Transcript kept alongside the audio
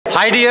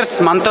Hi dears,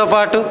 మనతో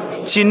పాటు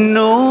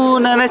చిన్ను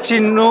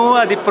చిన్ను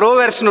అది ప్రో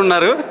వెర్షన్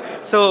ఉన్నారు.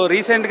 సో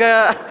రీసెంట్గా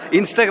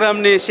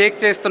ఇన్స్టాగ్రామ్ని షేక్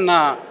చేస్తున్న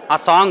ఆ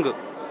సాంగ్,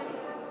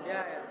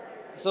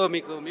 సో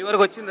మీకు మీ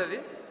వరకు వచ్చింది? అది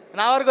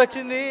నా వరకు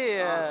వచ్చింది.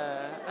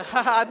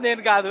 అది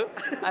నేను కాదు,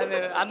 అది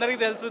అందరికీ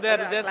తెలుసు. దే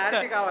ఆర్ జస్ట్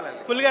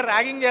ఫుల్గా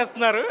ర్యాగింగ్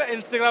చేస్తున్నారు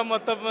ఇన్స్టాగ్రామ్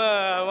మొత్తం.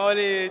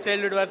 Mouli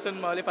childhood version,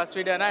 Mouli first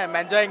video అయినా I'm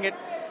enjoying it.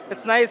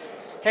 It's nice.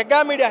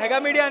 హెగా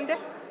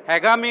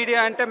media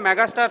అంటే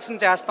మెగాస్టార్స్ని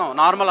చేస్తాం,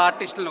 నార్మల్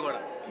ఆర్టిస్టులను కూడా.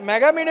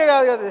 మెగా మీడియా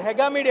కాదు కదా,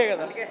 హెగా మీడియా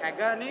కదా.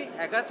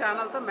 హెగా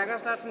ఛానల్తో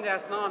మెగాస్టార్స్ని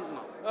చేస్తున్నాం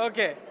అంటున్నాం.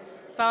 Okay,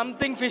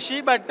 something fishy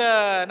but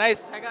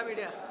nice. హెగా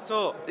media. So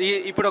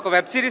ఇప్పుడు ఒక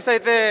వెబ్ సిరీస్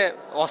అయితే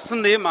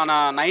వస్తుంది, మన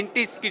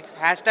 90s కిడ్స్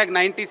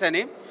 #90s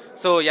అని.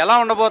 సో ఎలా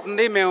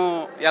ఉండబోతుంది? మేము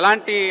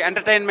ఎలాంటి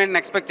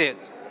ఎంటర్టైన్మెంట్ని ఎక్స్పెక్ట్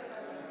చేయొచ్చు?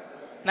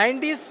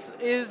 90s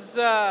is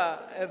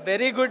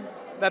very good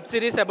web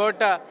series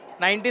about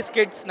 90s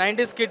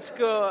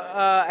కిడ్స్కి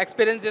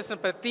ఎక్స్పీరియన్స్ చేసిన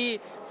ప్రతి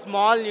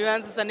స్మాల్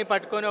న్యూయాన్సెస్ అన్ని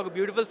పట్టుకొని ఒక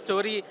బ్యూటిఫుల్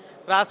స్టోరీ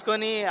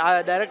రాసుకొని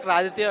డైరెక్టర్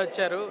ఆదిత్య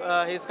వచ్చారు.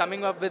 He's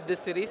coming up with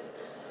this series.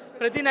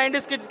 ప్రతి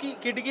 90s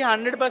కిడ్కి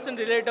 100%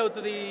 రిలేట్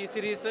అవుతుంది ఈ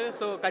సిరీస్.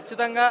 సో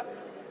ఖచ్చితంగా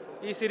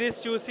ఈ సిరీస్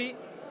చూసి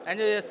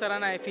ఎంజాయ్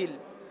చేస్తారని I feel.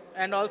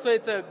 And also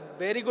it's a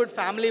very good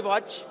family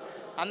watch.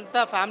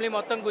 అంతా ఫ్యామిలీ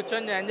మొత్తం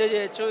కూర్చొని ఎంజాయ్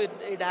చేయొచ్చు.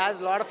 It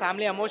has lot of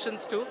family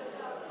emotions to.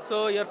 So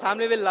your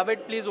family will love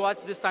it. Please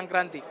watch this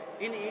Sankranti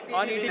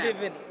on ETV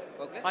Win.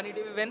 Okay. On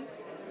ETV Win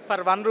for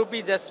 ₹1,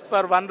 just for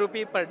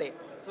 ₹1 per day.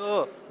 So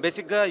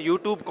బేసిక్గా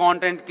YouTube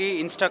కాంటెంట్కి,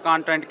 Insta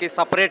కాంటెంట్కి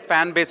separate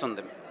fan base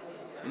ఉంది.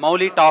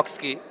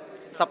 Moulitalksకి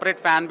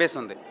separate fan base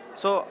ఉంది.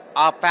 So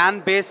ఆ fan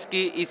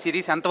బేస్కి ఈ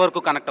series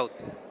ఎంతవరకు connect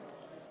అవుతుంది?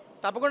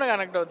 తప్పకుండా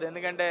connect అవుతుంది,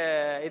 ఎందుకంటే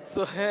ఇట్స్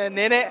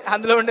నేనే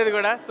అందులో ఉండేది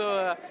కూడా. So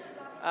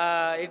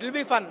it will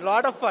be fun,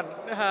 lot of fun.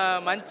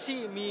 మంచి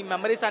మీ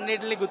మెమరీస్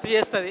అన్నిటిని గుర్తు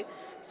చేస్తుంది.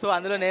 సో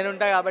అందులో నేను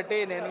ఉంటా కాబట్టి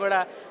నేను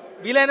కూడా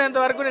వీలైనంత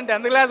వరకు నేను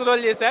 10th క్లాస్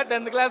రోల్ చేశాను.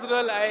 10th class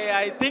role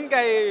I think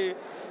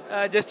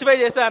justify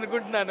చేశాను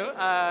అనుకుంటున్నాను.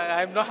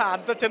 ఐఎమ్ నో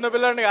అంత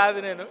చిన్నపిల్లని కాదు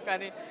నేను,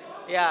 కానీ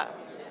యా.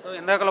 సో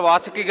ఇందాక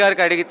వాసుకి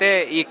గారికి అడిగితే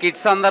ఈ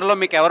కిడ్స్ అందరిలో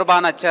మీకు ఎవరు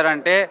బాగా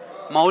నచ్చారంటే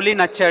మౌలి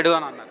నచ్చాడు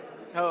అని అన్నారు.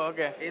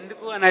 ఓకే,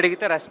 ఎందుకు అని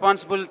అడిగితే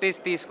రెస్పాన్సిబిలిటీస్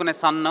తీసుకునే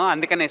సన్ను,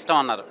 అందుకని ఇష్టం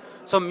అన్నారు.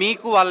 సో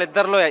మీకు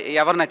వాళ్ళిద్దరిలో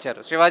ఎవరు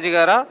నచ్చారు, శివాజీ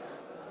గారా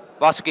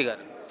వాసుకి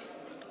గారు?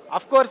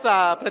 అఫ్ కోర్స్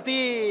ప్రతి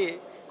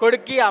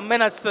కొడుక్కి అమ్మే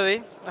నచ్చుతుంది.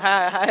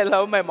 I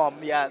love my mom.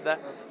 Yeah.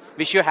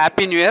 Wish you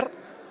happy new year,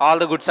 all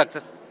the good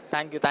success.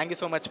 Thank you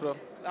so much bro.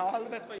 All the best.